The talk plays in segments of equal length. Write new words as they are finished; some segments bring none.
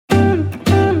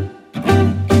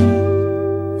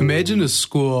Imagine a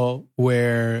school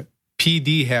where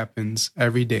PD happens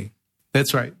every day.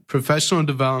 That's right. Professional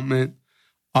development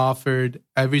offered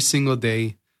every single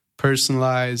day,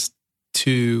 personalized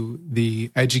to the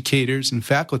educators and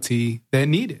faculty that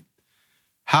need it.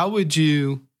 How would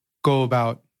you go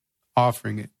about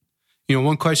offering it?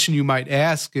 One question you might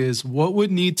ask is, what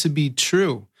would need to be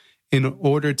true in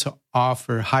order to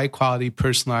offer high quality,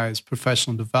 personalized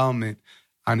professional development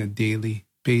on a daily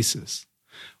basis?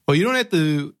 Well, you don't have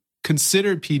to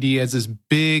consider PD as this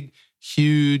big,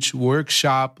 huge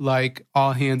workshop, like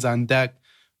all hands on deck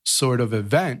sort of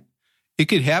event. It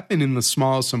could happen in the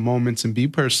smallest of moments and be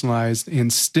personalized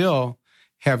and still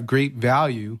have great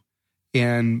value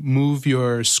and move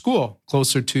your school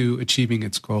closer to achieving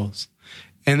its goals.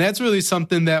 And that's really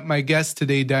something that my guest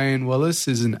today, Diane Willis,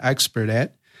 is an expert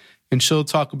at. And she'll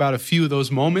talk about a few of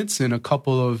those moments in a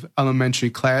couple of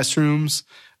elementary classrooms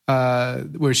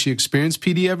where she experienced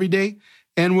PD every day.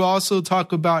 And we'll also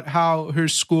talk about how her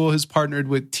school has partnered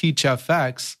with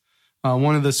TeachFX,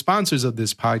 one of the sponsors of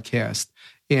this podcast,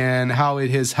 and how it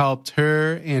has helped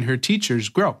her and her teachers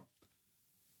grow.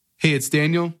 Hey, it's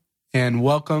Daniel, and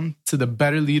welcome to the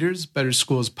Better Leaders, Better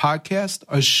Schools podcast,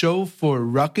 a show for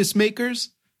ruckus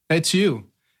makers. That's you,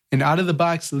 an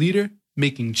out-of-the-box leader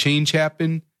making change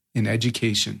happen in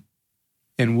education.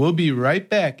 And we'll be right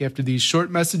back after these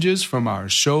short messages from our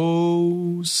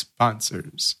show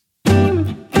sponsors.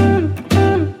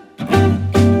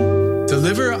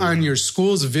 Deliver on your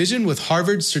school's vision with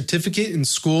Harvard's Certificate in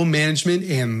School Management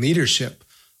and Leadership.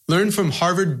 Learn from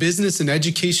Harvard Business and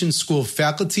Education School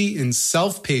faculty in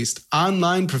self-paced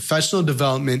online professional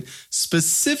development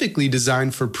specifically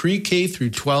designed for pre-K through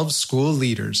 12 school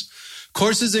leaders.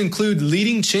 Courses include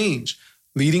Leading Change,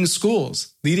 Leading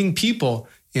Schools, Leading People,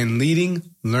 and Leading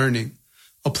Learning.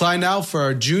 Apply now for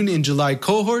our June and July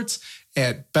cohorts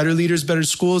at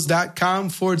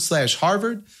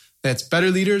betterleadersbetterschools.com/Harvard. That's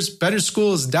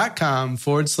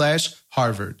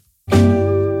betterleadersbetterschools.com/Harvard.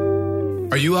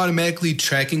 Are you automatically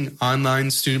tracking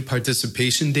online student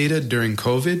participation data during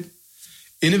COVID?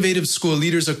 Innovative school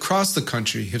leaders across the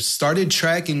country have started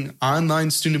tracking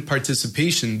online student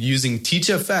participation using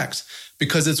TeachFX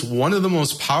because it's one of the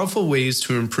most powerful ways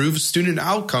to improve student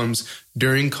outcomes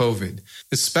during COVID,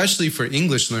 especially for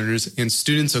English learners and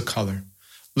students of color.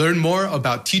 Learn more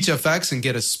about TeachFX and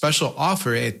get a special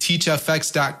offer at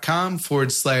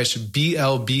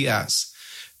teachfx.com/BLBS.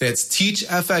 That's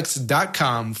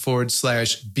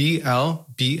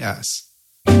teachfx.com/BLBS.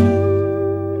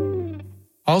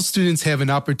 All students have an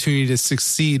opportunity to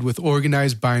succeed with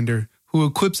Organized Binder, who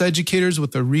equips educators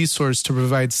with a resource to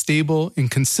provide stable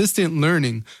and consistent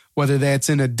learning, whether that's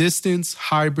in a distance,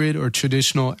 hybrid, or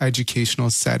traditional educational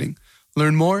setting.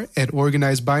 Learn more at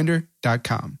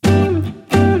organizedbinder.com.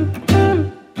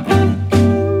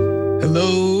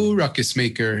 Hello, Ruckus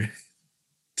Maker.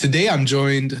 Today I'm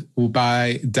joined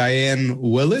by Diane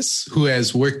Willis, who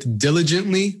has worked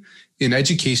diligently in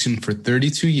education for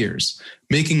 32 years,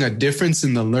 making a difference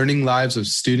in the learning lives of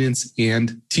students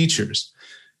and teachers.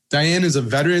 Diane is a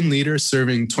veteran leader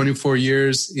serving 24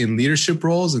 years in leadership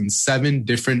roles in 7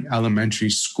 different elementary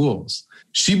schools.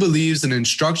 She believes an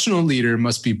instructional leader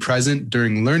must be present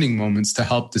during learning moments to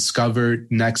help discover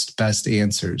next best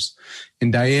answers.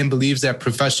 And Diane believes that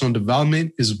professional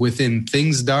development is within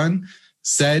things done,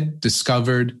 said,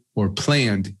 discovered, or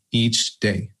planned each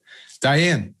day.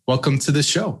 Diane, welcome to the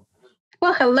show.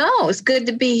 Well, hello. It's good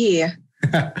to be here.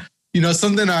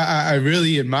 Something I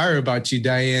really admire about you,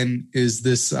 Diane, is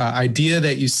this idea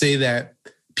that you say that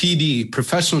PD,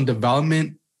 professional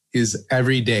development, is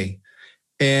every day.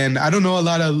 And I don't know a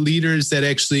lot of leaders that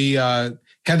actually have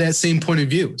that same point of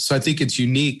view. So I think it's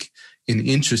unique and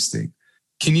interesting.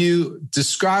 Can you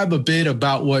describe a bit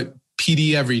about what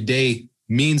PD every day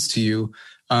means to you?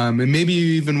 And maybe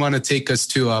you even want to take us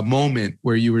to a moment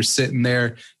where you were sitting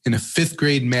there in a 5th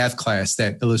grade math class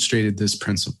that illustrated this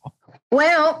principle.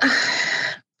 Well,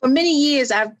 for many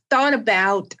years, I've thought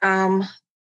about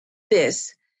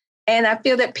this. And I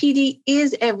feel that PD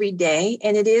is every day,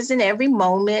 and it is in every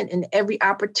moment and every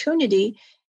opportunity.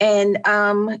 And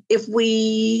if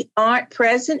we aren't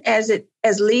present as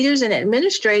leaders and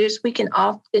administrators, we can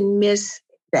often miss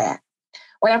that.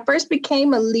 When I first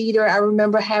became a leader, I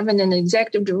remember having an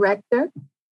executive director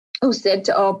who said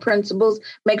to all principals,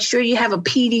 make sure you have a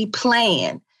PD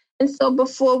plan. And so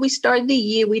before we started the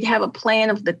year, we'd have a plan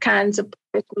of the kinds of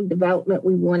professional development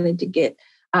we wanted to get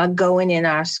going in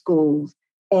our schools.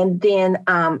 And then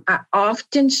I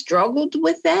often struggled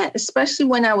with that, especially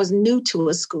when I was new to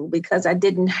a school, because I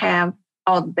didn't have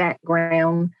all the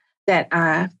background that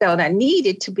I felt I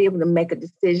needed to be able to make a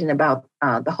decision about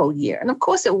the whole year. And of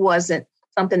course, it wasn't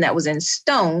something that was in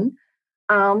stone.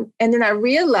 And then I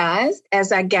realized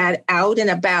as I got out and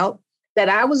about that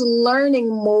I was learning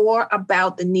more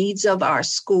about the needs of our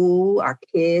school, our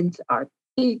kids, our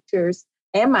teachers,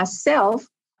 and myself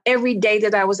every day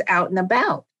that I was out and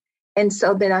about. And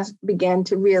so then I began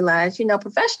to realize,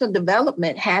 professional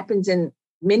development happens in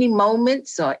many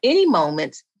moments or any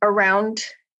moments around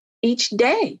each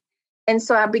day. And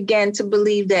so I began to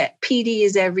believe that PD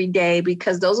is every day,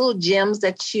 because those little gems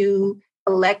that you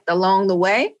collect along the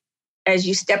way, as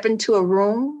you step into a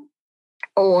room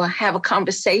or have a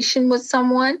conversation with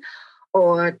someone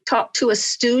or talk to a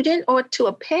student or to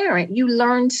a parent, you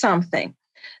learn something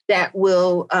that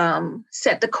will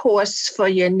set the course for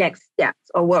your next steps,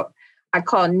 or what I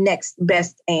call next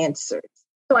best answers.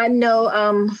 So I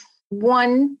know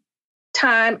one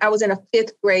time I was in a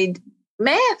 5th grade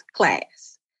math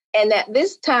class. And at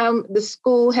this time, the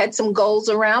school had some goals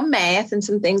around math and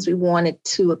some things we wanted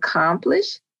to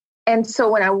accomplish. And so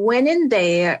when I went in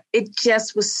there, it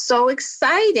just was so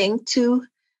exciting to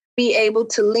be able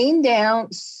to lean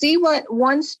down, see what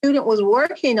one student was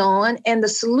working on and the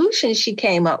solution she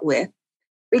came up with,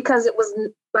 because it was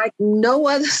like no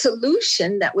other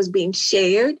solution that was being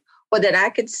shared or that I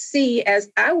could see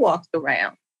as I walked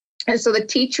around. And so the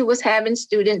teacher was having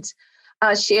students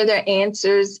share their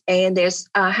answers and there's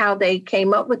how they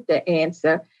came up with the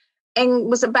answer, and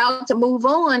was about to move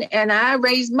on. And I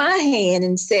raised my hand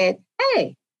and said,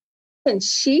 hey, can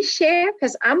she share?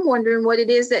 Because I'm wondering what it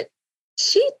is that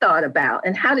she thought about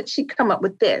and how did she come up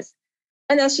with this?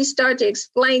 And as she started to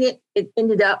explain it, it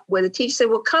ended up where the teacher said,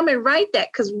 well, come and write that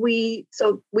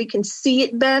so we can see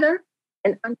it better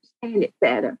and understand it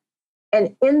better.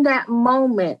 And in that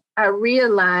moment, I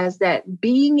realized that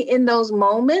being in those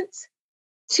moments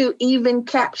to even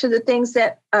capture the things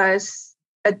that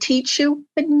a teacher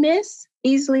could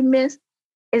easily miss,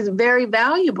 is very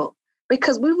valuable,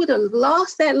 because we would have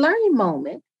lost that learning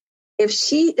moment if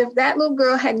that little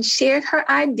girl hadn't shared her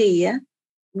idea,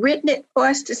 written it for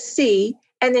us to see,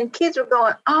 and then kids were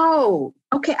going, oh,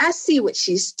 okay, I see what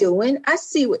she's doing. I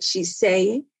see what she's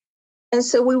saying. And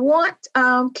so we want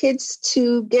kids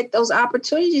to get those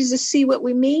opportunities to see what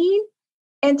we mean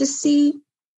and to see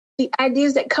the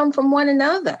ideas that come from one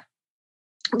another.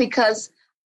 Because,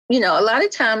 a lot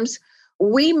of times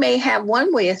we may have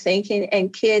one way of thinking,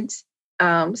 and kids,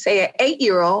 say an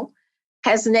 8-year-old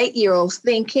has an 8-year-old's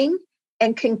thinking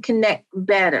and can connect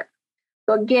better.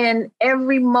 So again,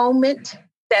 every moment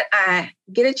that I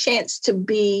get a chance to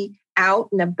be out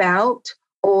and about,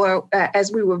 or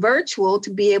as we were virtual, to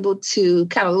be able to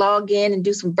kind of log in and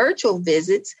do some virtual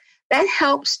visits, that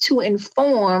helps to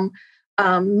inform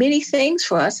many things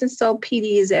for us. And so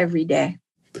PD is every day.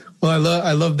 Well,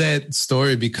 I love that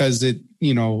story, because it,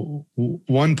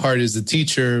 one part is the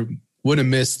teacher would have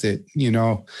missed it,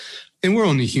 and we're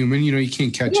only human, you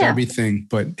can't catch everything,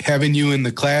 but having you in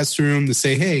the classroom to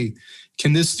say, hey,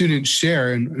 can this student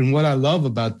share? And what I love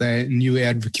about that, and you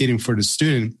advocating for the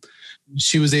student,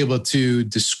 she was able to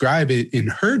describe it in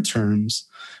her terms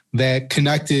that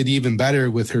connected even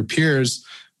better with her peers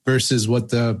versus what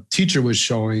the teacher was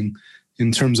showing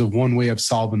in terms of one way of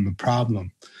solving the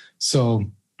problem. So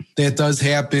that does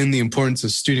happen, the importance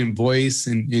of student voice,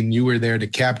 and you were there to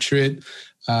capture it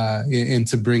and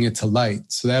to bring it to light.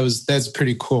 So that's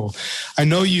pretty cool. I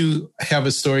know you have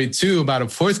a story too about a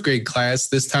 4th grade class,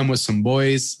 this time with some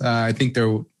boys. I think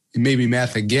they're maybe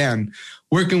math again,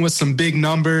 working with some big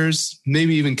numbers,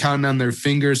 maybe even counting on their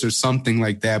fingers or something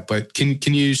like that. But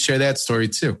can you share that story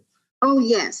too? Oh,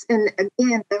 yes. And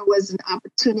again, there was an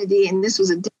opportunity, and this was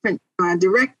a different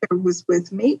director was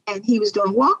with me, and he was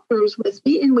doing walkthroughs with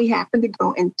me, and we happened to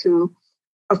go into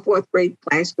a 4th grade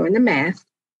class during the math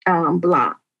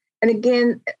block. And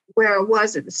again, where I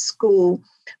was at the school,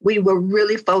 we were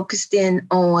really focused in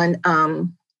on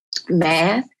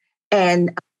math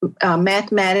and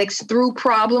mathematics through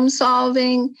problem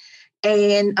solving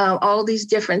and all these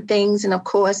different things. And of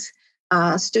course,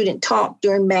 student talk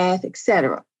during math,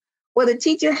 etc. Well, the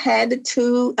teacher had the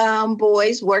 2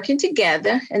 boys working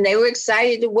together, and they were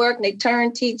excited to work, and they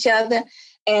turned to each other,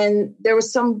 and there were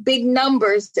some big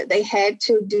numbers that they had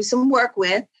to do some work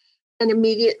with. And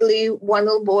immediately one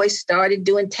little boy started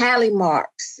doing tally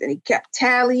marks, and he kept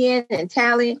tallying and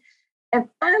tallying. And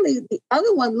finally, the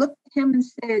other one looked at him and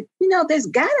said, there's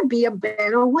got to be a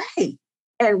better way.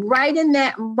 And right in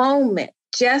that moment,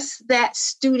 just that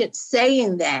student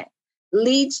saying that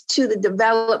leads to the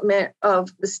development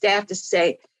of the staff to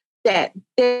say that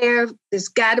there's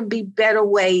got to be better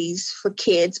ways for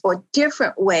kids, or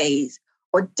different ways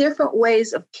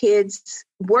of kids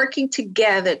working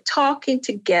together, talking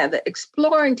together,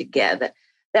 exploring together,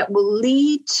 that will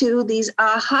lead to these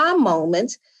aha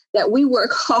moments that we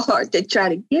work hard to try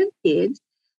to give kids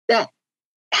that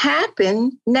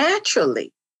happen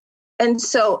naturally. And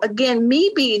so, again,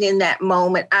 me being in that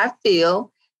moment, I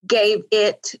feel gave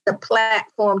it the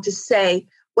platform to say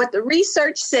what the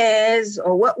research says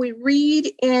or what we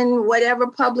read in whatever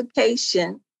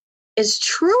publication is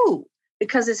true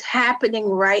because it's happening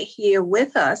right here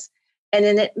with us. And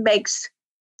then it makes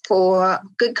for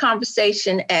good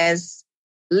conversation as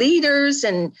leaders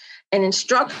and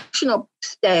instructional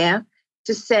staff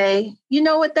to say, you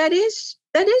know what, that is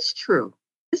true.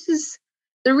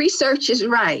 The research is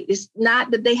right. It's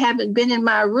not that they haven't been in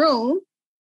my room,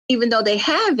 even though they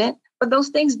haven't, but those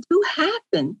things do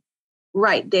happen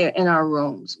right there in our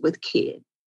rooms with kids.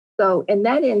 So in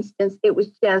that instance, it was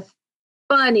just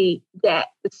funny that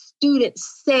the student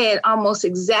said almost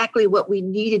exactly what we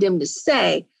needed him to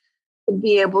say to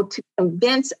be able to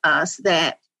convince us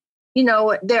that, you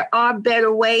know, there are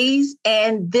better ways,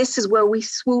 and this is where we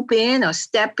swoop in or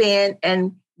step in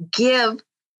and give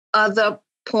other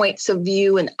points of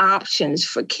view and options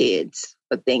for kids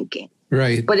for thinking.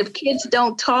 Right. But if kids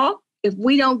don't talk, if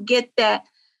we don't get that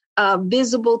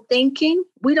visible thinking,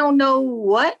 we don't know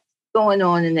what's going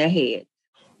on in their head.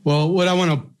 Well, what I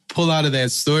want to pull out of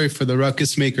that story for the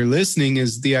ruckus maker listening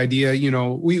is the idea, you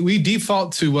know, we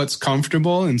default to what's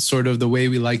comfortable and sort of the way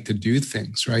we like to do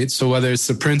things, right? So whether it's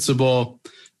the principal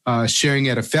sharing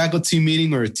at a faculty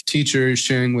meeting or a teacher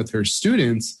sharing with her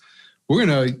students, we're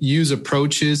going to use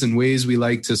approaches and ways we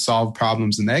like to solve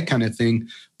problems and that kind of thing.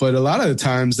 But a lot of the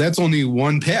times that's only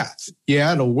one path.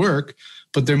 Yeah, it'll work,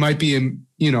 but there might be,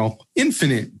 you know,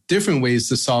 infinite different ways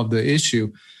to solve the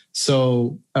issue.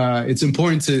 So it's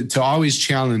important to always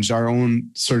challenge our own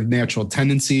sort of natural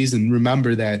tendencies and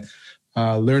remember that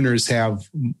learners have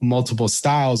multiple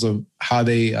styles of how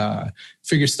they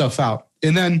figure stuff out.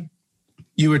 And then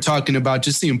you were talking about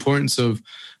just the importance of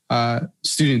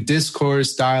student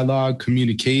discourse, dialogue,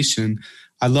 communication.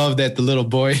 I love that the little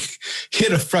boy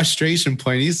hit a frustration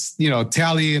point. He's, you know,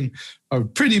 tallying a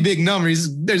pretty big number.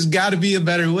 There's got to be a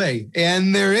better way.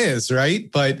 And there is, right?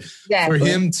 But exactly. For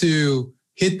him to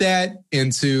hit that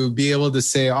and to be able to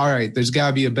say, all right, there's got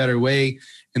to be a better way,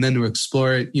 and then to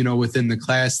explore it, you know, within the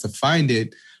class to find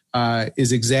it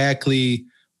is exactly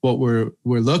what we're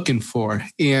looking for.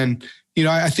 And, you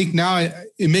know, I think now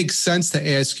it makes sense to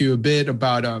ask you a bit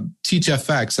about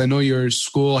TeachFX. I know your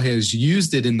school has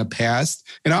used it in the past,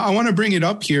 and I want to bring it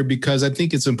up here because I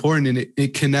think it's important and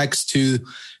it connects to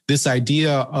this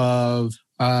idea of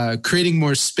creating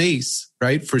more space,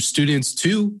 right, for students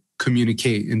to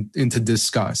communicate and to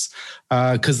discuss.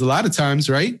 Because a lot of times,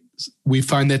 right, we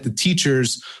find that the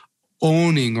teachers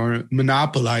owning or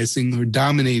monopolizing or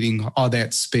dominating all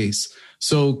that space.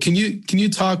 So can you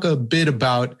talk a bit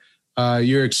about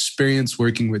your experience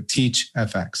working with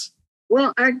TeachFX?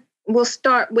 Well, I will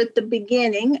start with the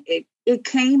beginning. It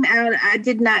came out, I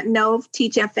did not know of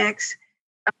TeachFX.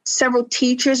 Several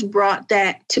teachers brought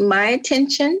that to my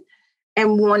attention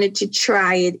and wanted to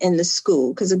try it in the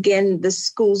school. Because again, the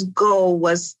school's goal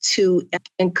was to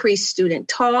increase student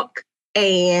talk.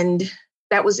 And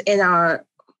that was in our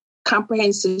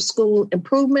comprehensive school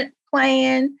improvement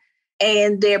plan.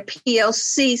 And their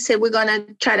PLC said, we're going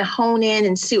to try to hone in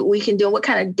and see what we can do. What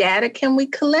kind of data can we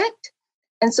collect?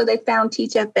 And so they found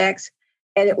TeachFX,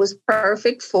 and it was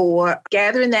perfect for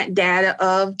gathering that data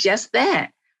of just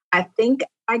that. I think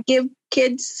I give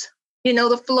kids, you know,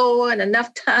 the floor and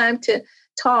enough time to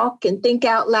talk and think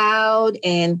out loud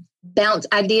and bounce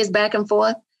ideas back and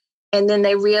forth. And then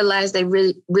they realized they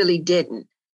really didn't.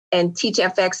 And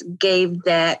TeachFX gave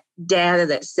that data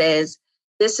that says,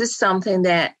 this is something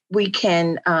that we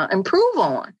can improve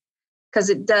on,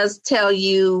 because it does tell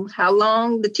you how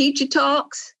long the teacher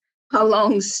talks, how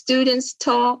long students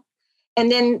talk.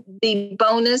 And then the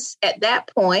bonus at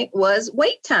that point was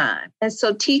wait time. And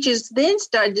so teachers then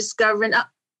started discovering,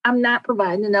 I'm not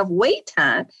providing enough wait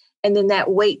time. And then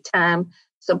that wait time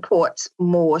supports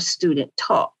more student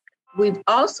talk. We've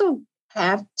also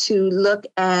have to look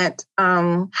at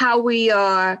how we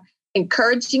are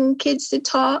encouraging kids to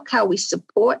talk, how we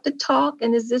support the talk.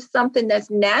 And is this something that's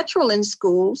natural in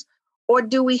schools, or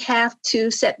do we have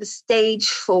to set the stage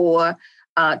for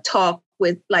talk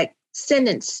with like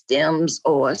sentence stems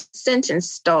or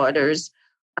sentence starters,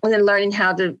 and then learning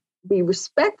how to be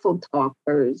respectful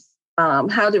talkers,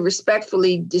 how to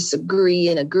respectfully disagree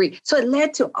and agree. So it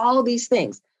led to all these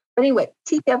things. But anyway,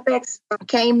 TeachFX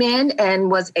came in and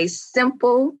was a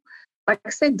simple, like I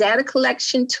said, data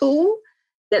collection tool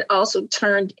that also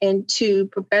turned into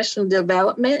professional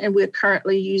development. And we're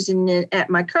currently using it at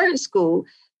my current school,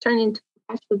 turning into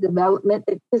professional development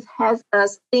that just has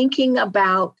us thinking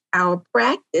about our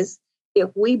practice if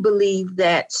we believe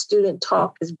that student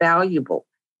talk is valuable.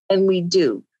 And we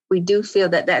do. We do feel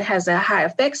that that has a high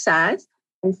effect size.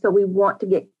 And so we want to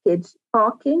get kids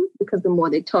talking because the more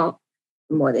they talk,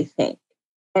 the more they think.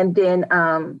 And then,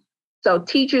 so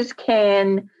teachers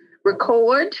can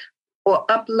record or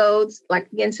upload,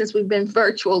 like again, since we've been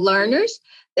virtual learners,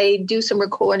 they do some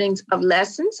recordings of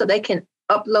lessons so they can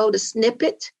upload a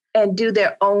snippet and do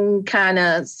their own kind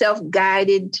of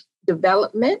self-guided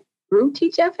development through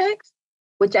TeachFX,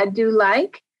 which I do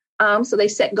like. So they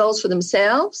set goals for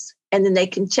themselves and then they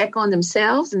can check on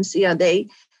themselves and see are they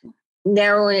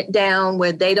narrowing it down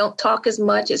where they don't talk as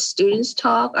much as students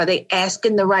talk? Are they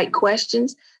asking the right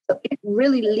questions? So it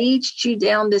really leads you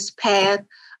down this path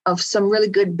of some really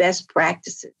good best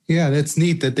practices. Yeah, that's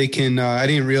neat that they can, I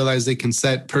didn't realize they can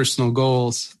set personal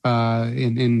goals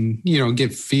and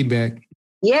get feedback.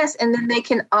 Yes, and then they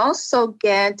can also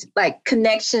get like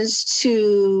connections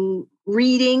to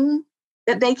reading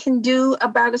that they can do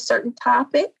about a certain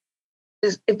topic.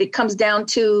 If it comes down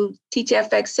to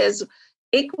TeachFX says,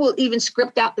 it will even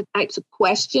script out the types of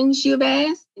questions you've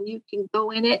asked, and you can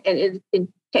go in it and it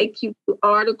can take you to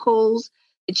articles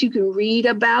that you can read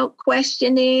about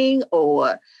questioning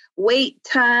or wait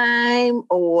time,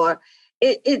 or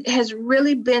it has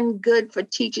really been good for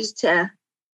teachers to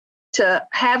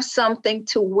have something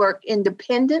to work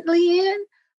independently in.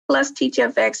 Plus,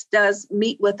 TeachFX does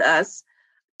meet with us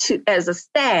as a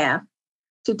staff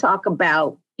to talk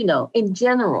about, in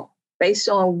general, based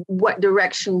on what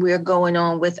direction we're going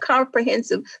on with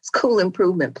comprehensive school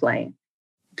improvement plan.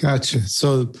 Gotcha.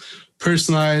 So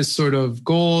personalized sort of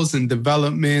goals and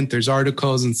development. There's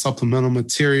articles and supplemental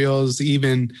materials,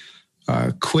 even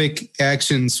quick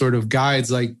action sort of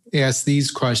guides like ask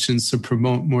these questions to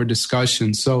promote more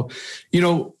discussion. So,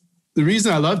 the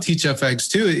reason I love TeachFX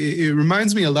too, it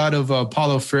reminds me a lot of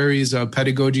Paulo Freire's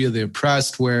Pedagogy of the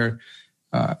Oppressed, where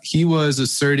he was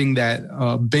asserting that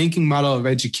banking model of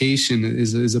education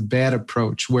is a bad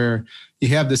approach, where you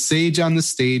have the sage on the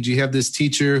stage, you have this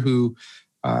teacher who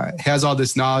has all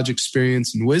this knowledge,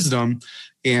 experience, and wisdom,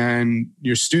 and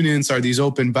your students are these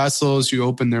open vessels. You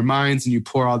open their minds and you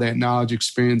pour all that knowledge,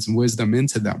 experience, and wisdom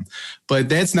into them. But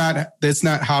that's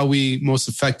not how we most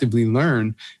effectively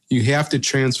learn. You have to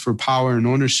transfer power and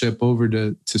ownership over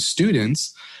to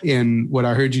students. And what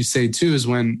I heard you say too is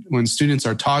when students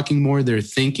are talking more, they're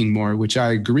thinking more, which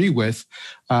I agree with.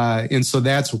 And so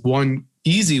that's one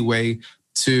easy way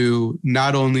to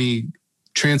not only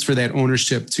transfer that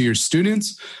ownership to your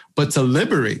students, but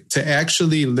to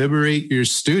actually liberate your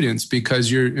students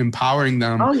because you're empowering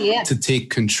them to take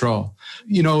control.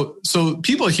 So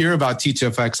people hear about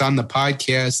TeachFX on the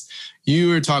podcast. You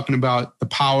were talking about the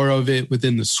power of it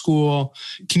within the school.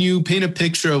 Can you paint a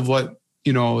picture of what,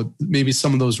 maybe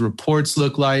some of those reports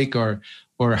look like or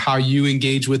how you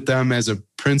engage with them as a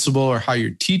principal or how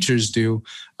your teachers do,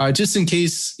 just in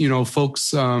case,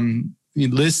 folks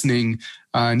listening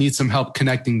need some help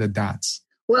connecting the dots?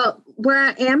 Well, where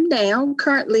I am now,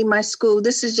 currently my school,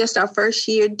 this is just our first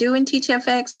year doing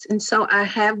TeachFX. And so I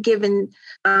have given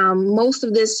most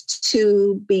of this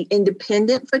to be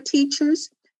independent for teachers.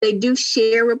 They do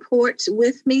share reports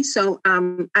with me. So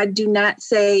I do not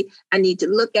say I need to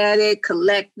look at it,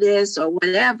 collect this or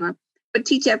whatever. But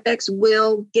TeachFX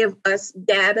will give us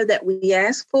data that we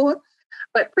ask for.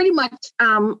 But pretty much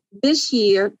this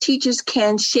year, teachers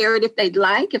can share it if they'd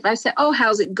like. If I say,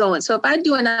 how's it going? So if I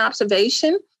do an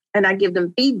observation and I give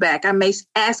them feedback, I may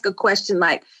ask a question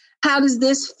like, how does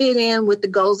this fit in with the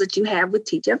goals that you have with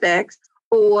TeachFX?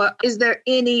 Or is there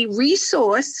any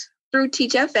resource through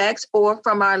TeachFX or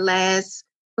from our last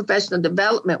professional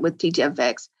development with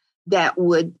TeachFX that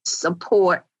would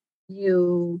support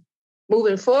you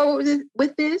moving forward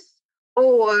with this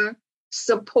or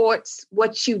supports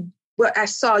what I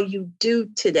saw you do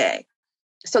today?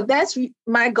 So that's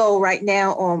my goal right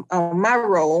now on my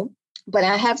role. But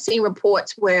I have seen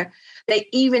reports where they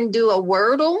even do a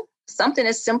Wordle, something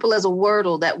as simple as a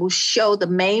Wordle that will show the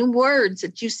main words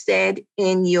that you said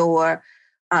in your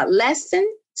lesson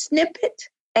snippet.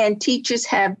 And teachers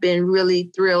have been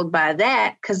really thrilled by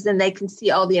that because then they can see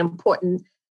all the important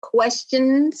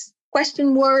question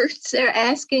words they're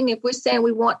asking. If we're saying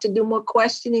we want to do more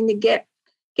questioning to get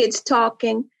kids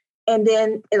talking, and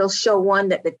then it'll show one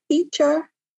that the teacher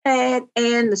had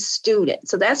and the student.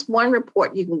 So that's one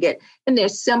report you can get, and they're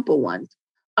simple ones.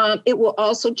 It will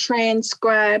also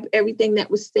transcribe everything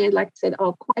that was said, like I said,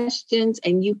 all questions,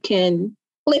 and you can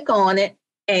click on it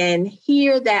and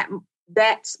hear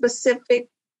that specific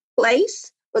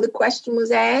place where the question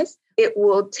was asked. It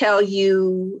will tell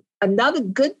you Another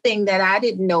good thing that I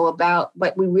didn't know about,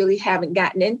 but we really haven't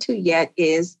gotten into yet,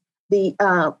 is the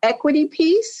equity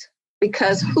piece,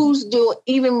 because who's doing,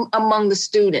 even among the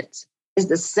students, is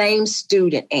the same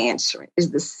student answering, is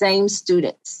the same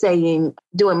student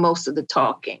doing most of the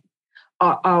talking?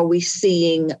 Or are we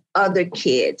seeing other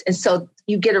kids? And so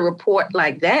you get a report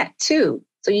like that too.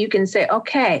 So you can say,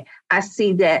 okay, I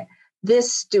see that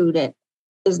this student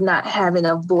is not having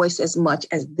a voice as much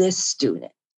as this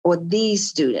student or these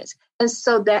students. And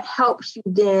so that helps you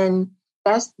then,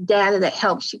 that's data that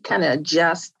helps you kind of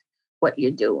adjust what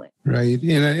you're doing. Right.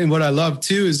 And what I love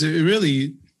too is it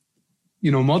really,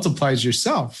 multiplies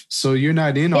yourself. So you're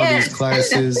not in all these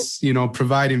classes,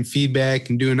 providing feedback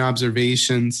and doing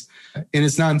observations. And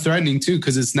it's not threatening too,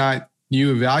 because it's not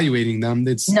you evaluating them.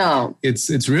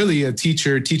 It's really a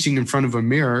teacher teaching in front of a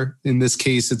mirror. In this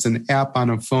case, it's an app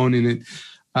on a phone, and it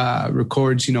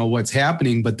records, what's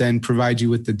happening, but then provides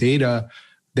you with the data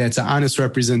that's an honest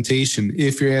representation.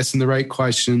 If you're asking the right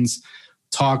questions,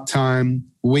 talk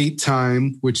time, wait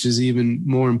time, which is even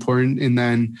more important, and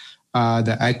then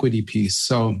the equity piece.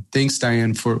 So thanks,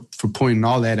 Diane, for pointing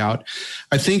all that out.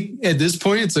 I think at this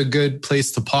point, it's a good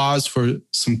place to pause for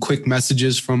some quick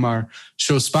messages from our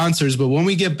show sponsors. But when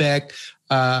we get back,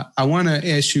 I want to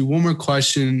ask you one more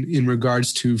question in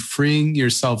regards to freeing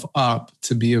yourself up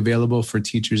to be available for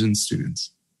teachers and students.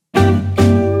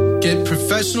 Get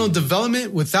professional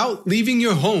development without leaving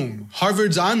your home.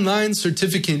 Harvard's online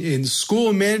certificate in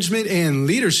school management and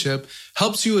leadership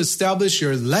helps you establish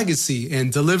your legacy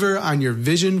and deliver on your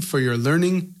vision for your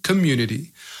learning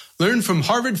community. Learn from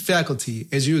Harvard faculty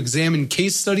as you examine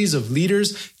case studies of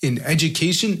leaders in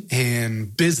education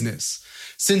and business.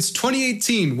 Since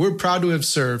 2018, we're proud to have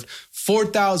served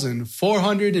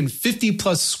 4,450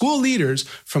 plus school leaders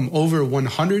from over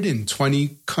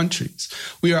 120 countries.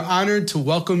 We are honored to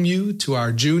welcome you to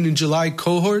our June and July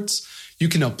cohorts. You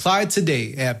can apply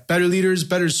today at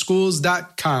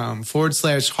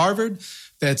betterleadersbetterschools.com/Harvard.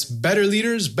 That's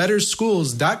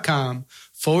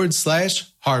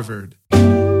betterleadersbetterschools.com/Harvard.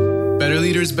 Better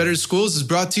Leaders, Better Schools is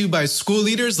brought to you by school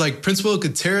leaders like Principal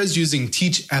Gutierrez using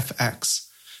TeachFX.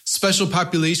 Special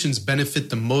populations benefit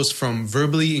the most from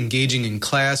verbally engaging in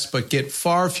class, but get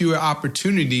far fewer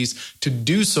opportunities to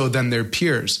do so than their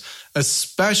peers,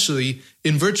 especially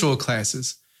in virtual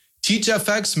classes.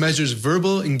 TeachFX measures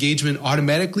verbal engagement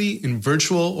automatically in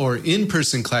virtual or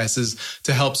in-person classes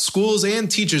to help schools and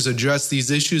teachers address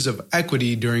these issues of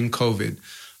equity during COVID.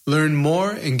 Learn more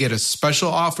and get a special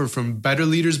offer from Better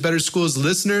Leaders, Better Schools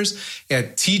listeners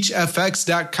at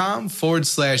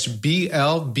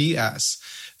teachfx.com/BLBS.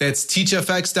 That's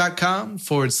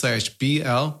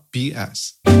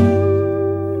teachfx.com/BLBS.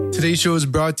 Today's show is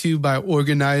brought to you by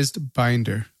Organized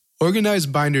Binder.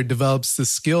 Organized Binder develops the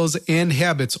skills and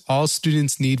habits all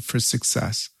students need for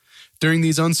success. During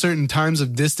these uncertain times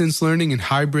of distance learning and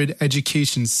hybrid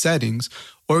education settings,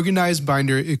 Organized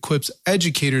Binder equips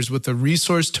educators with a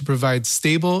resource to provide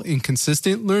stable and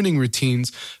consistent learning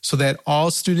routines so that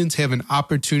all students have an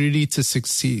opportunity to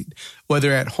succeed,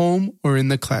 whether at home or in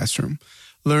the classroom.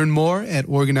 Learn more at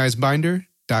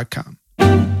organizedbinder.com.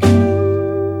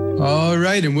 All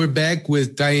right, and we're back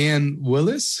with Diane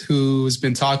Willis, who has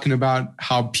been talking about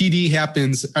how PD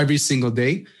happens every single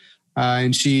day.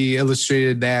 And she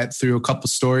illustrated that through a couple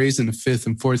stories in the 5th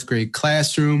and 4th grade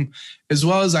classroom, as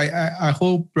well as I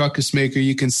hope, Ruckus Maker,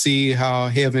 you can see how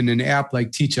having an app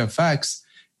like TeachFX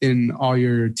in all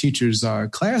your teachers'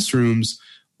 classrooms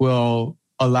will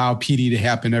allow PD to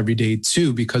happen every day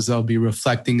too, because they'll be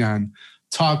reflecting on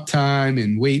talk time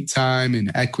and wait time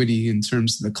and equity in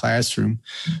terms of the classroom.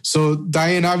 So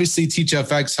Diane, obviously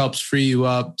TeachFX helps free you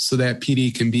up so that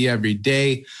PD can be every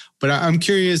day. But I'm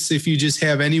curious if you just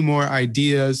have any more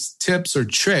ideas, tips, or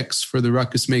tricks for the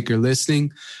Ruckus Maker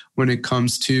listening when it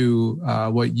comes to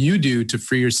what you do to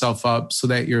free yourself up so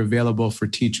that you're available for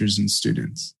teachers and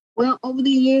students. Well, over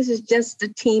the years, it's just a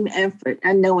team effort.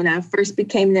 I know when I first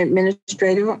became an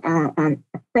administrator or a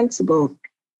principal,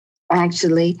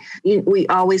 actually, we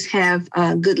always have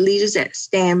good leaders that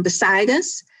stand beside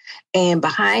us and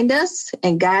behind us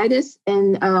and guide us.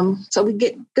 And so we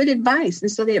get good advice. And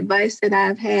so the advice that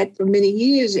I've had for many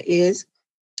years is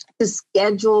to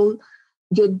schedule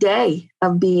your day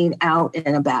of being out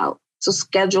and about. So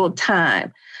schedule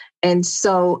time. And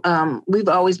so we've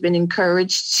always been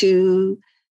encouraged to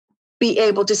be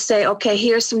able to say, okay,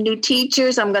 here's some new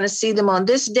teachers. I'm going to see them on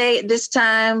this day at this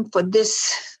time for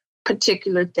this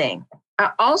particular thing.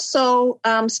 I also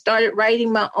started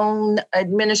writing my own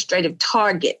administrative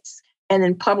targets and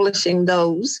then publishing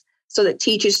those so that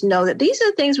teachers know that these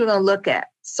are the things we're going to look at.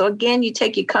 So again, you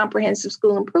take your comprehensive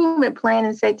school improvement plan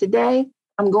and say, today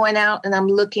I'm going out and I'm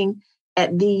looking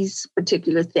at these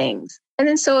particular things. And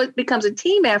then so it becomes a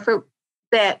team effort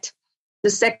that the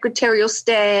secretarial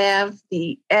staff,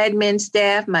 the admin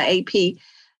staff, my AP,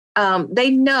 they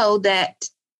know that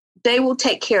they will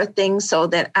take care of things so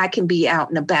that I can be out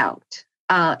and about.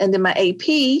 And then my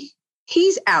AP,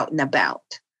 he's out and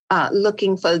about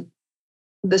looking for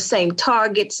the same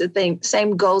targets, the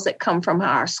same goals that come from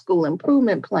our school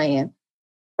improvement plan.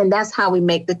 And that's how we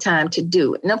make the time to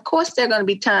do it. And of course, there are going to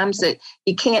be times that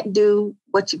you can't do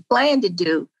what you plan to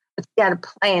do, but you got to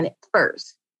plan it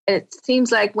first. And it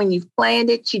seems like when you've planned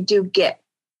it, you do get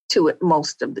to it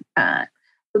most of the time.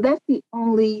 So that's the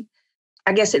only,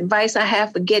 I guess, advice I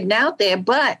have for getting out there.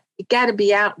 But you got to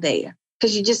be out there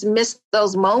because you just miss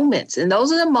those moments. And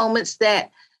those are the moments that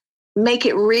make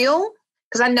it real.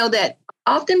 Because I know that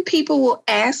often people will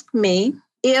ask me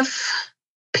if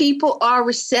people are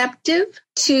receptive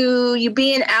to you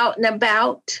being out and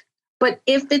about. But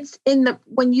if it's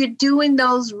when you're doing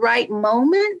those right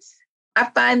moments, I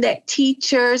find that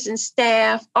teachers and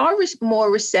staff are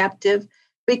more receptive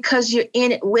because you're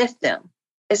in it with them.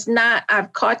 It's not,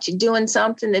 I've caught you doing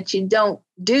something that you don't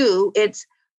do. It's,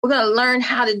 we're going to learn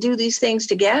how to do these things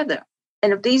together.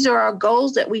 And if these are our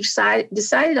goals that we've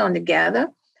decided on together,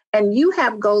 and you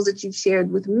have goals that you've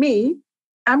shared with me,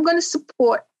 I'm going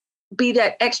to be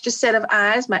that extra set of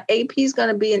eyes. My AP is going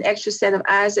to be an extra set of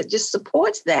eyes that just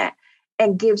supports that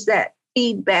and gives that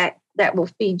feedback that will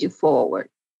feed you forward.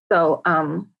 So,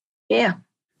 yeah.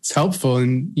 It's helpful.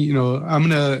 And, I'm going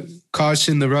to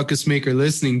caution the ruckus maker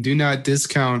listening, do not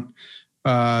discount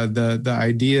the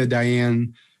idea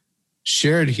Diane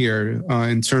shared here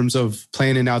in terms of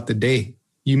planning out the day.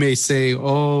 You may say,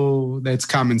 oh, that's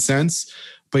common sense.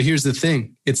 But here's the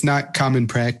thing. It's not common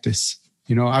practice.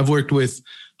 I've worked with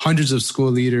hundreds of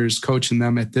school leaders, coaching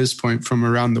them at this point from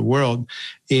around the world.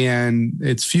 And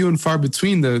it's few and far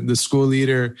between the school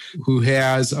leader who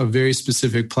has a very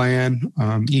specific plan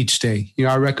each day.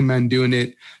 I recommend doing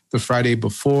it the Friday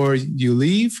before you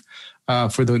leave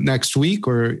for the next week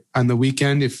or on the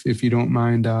weekend if you don't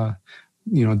mind,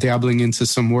 dabbling into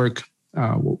some work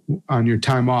on your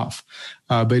time off.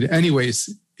 But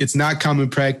anyways, it's not common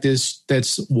practice.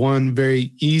 That's one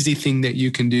very easy thing that you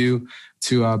can do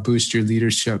to boost your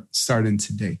leadership starting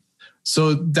today.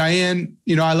 So Diane,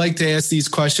 I like to ask these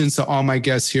questions to all my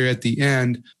guests here at the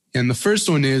end. And the first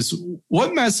one is,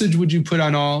 what message would you put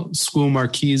on all school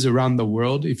marquees around the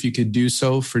world if you could do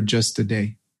so for just a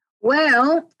day?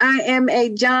 Well, I am a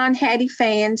John Hattie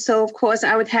fan, so of course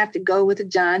I would have to go with a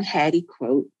John Hattie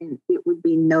quote, and it would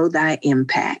be "Know thy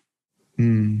impact."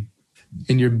 And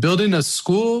you're building a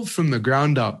school from the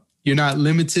ground up. You're not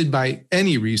limited by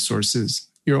any resources.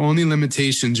 Your only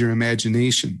limitations, your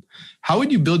imagination. How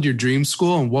would you build your dream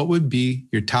school, and what would be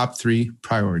your top 3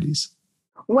 priorities?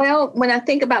 Well, when I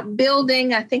think about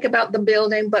building, I think about the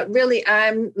building, but really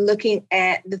I'm looking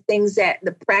at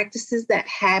the practices that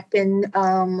happen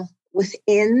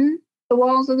within the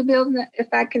walls of the building, if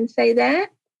I can say that.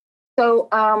 So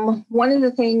one of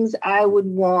the things I would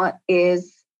want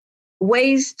is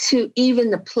ways to even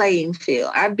the playing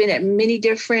field. I've been at many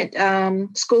different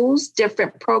schools,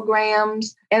 different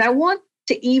programs, and I want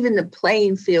to even the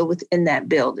playing field within that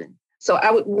building. So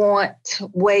I would want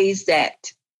ways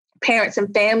that parents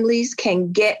and families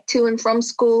can get to and from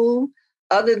school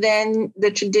other than the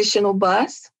traditional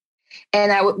bus.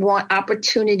 And I would want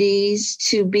opportunities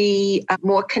to be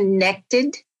more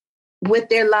connected with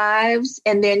their lives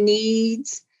and their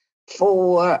needs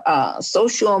for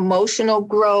social emotional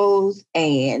growth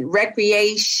and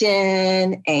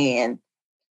recreation and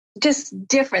just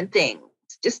different things.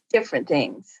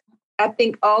 I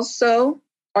think also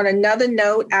on another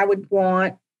note, I would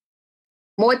want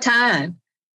more time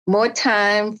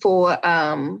for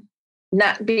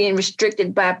not being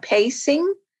restricted by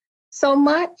pacing so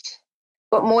much,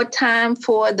 but more time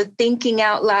for the thinking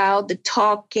out loud, the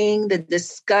talking, the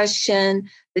discussion,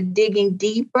 the digging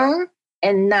deeper,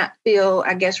 and not feel,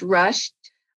 I guess, rushed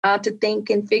to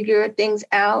think and figure things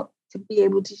out, to be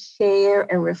able to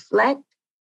share and reflect.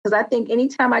 Because I think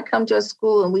anytime I come to a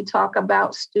school and we talk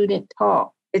about student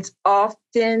talk, it's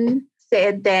often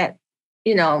said that,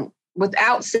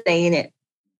 without saying it,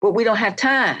 but we don't have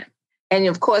time. And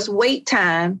of course, wait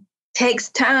time takes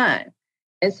time.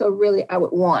 And so really, I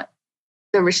would want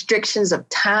the restrictions of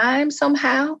time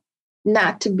somehow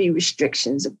not to be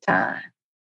restrictions of time.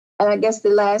 And I guess the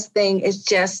last thing is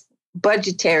just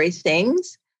budgetary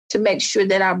things to make sure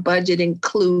that our budget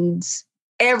includes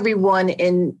everyone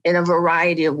in a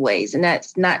variety of ways. And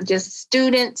that's not just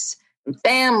students and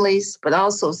families, but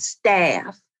also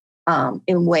staff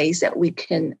in ways that we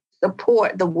can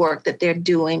support the work that they're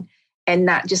doing and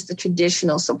not just the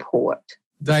traditional support.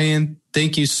 Diane,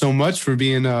 thank you so much for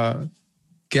being a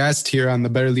guest here on the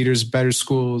Better Leaders, Better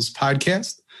Schools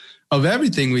podcast. Of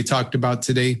everything we talked about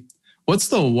today, what's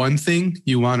the one thing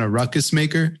you want a ruckus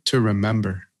maker to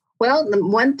remember? Well, the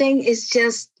one thing is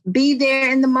just be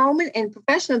there in the moment, and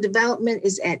professional development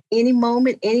is at any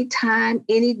moment, any time,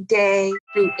 any day,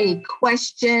 through any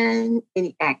question,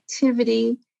 any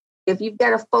activity. If you've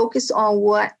got to focus on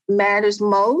what matters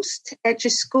most at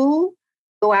your school,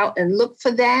 go out and look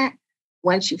for that.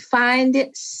 Once you find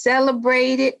it,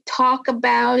 celebrate it, talk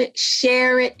about it,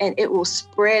 share it, and it will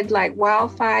spread like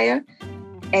wildfire.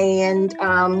 And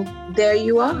there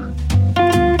you are.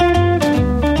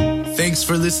 Thanks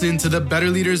for listening to the Better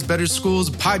Leaders, Better Schools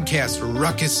podcast,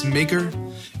 Ruckus Maker.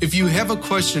 If you have a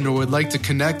question or would like to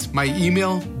connect, my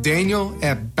email,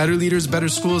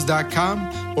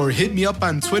 daniel@betterleadersbetterschools.com, or hit me up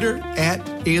on Twitter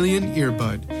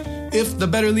 @AlienEarbud. If the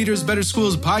Better Leaders, Better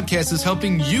Schools podcast is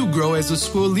helping you grow as a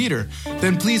school leader,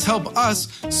 then please help us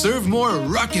serve more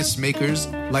ruckus makers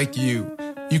like you.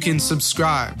 You can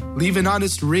subscribe, leave an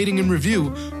honest rating and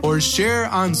review, or share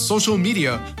on social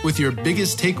media with your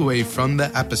biggest takeaway from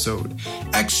the episode.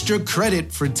 Extra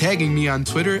credit for tagging me on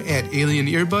Twitter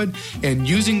 @AlienEarbud and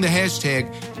using the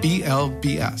hashtag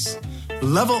BLBS.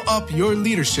 Level up your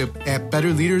leadership at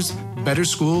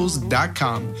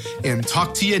betterleadersbetterschools.com, and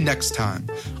talk to you next time.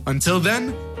 Until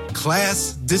then,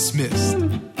 class dismissed.